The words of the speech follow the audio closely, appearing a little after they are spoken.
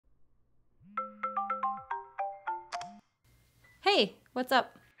Hey, what's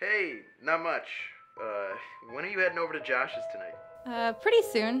up? Hey, not much. When are you heading over to Josh's tonight? Pretty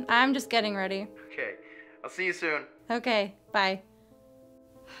soon. I'm just getting ready. Okay, I'll see you soon. Okay, bye.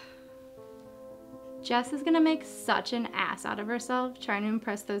 Jess is gonna make such an ass out of herself trying to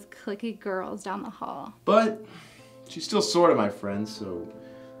impress those cliquey girls down the hall. But she's still sort of my friend, so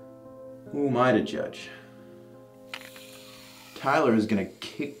who am I to judge? Tyler is gonna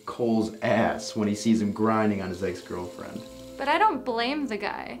kick Cole's ass when he sees him grinding on his ex-girlfriend. But I don't blame the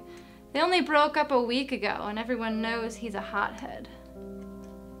guy. They only broke up a week ago and everyone knows he's a hothead.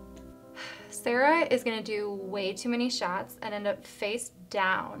 Sarah is gonna do way too many shots and end up face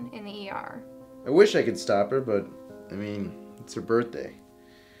down in the ER. I wish I could stop her, but, I mean, it's her birthday.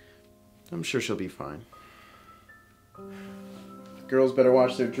 I'm sure she'll be fine. Girls better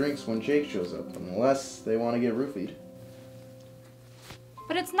watch their drinks when Jake shows up, unless they want to get roofied.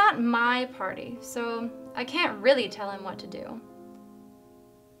 But it's not my party, so I can't really tell him what to do.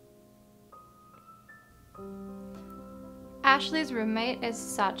 Ashley's roommate is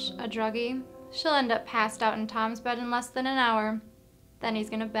such a druggie. She'll end up passed out in Tom's bed in less than an hour. Then he's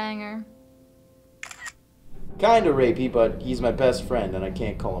gonna bang her. Kinda rapey, but he's my best friend and I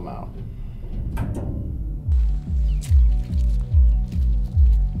can't call him out.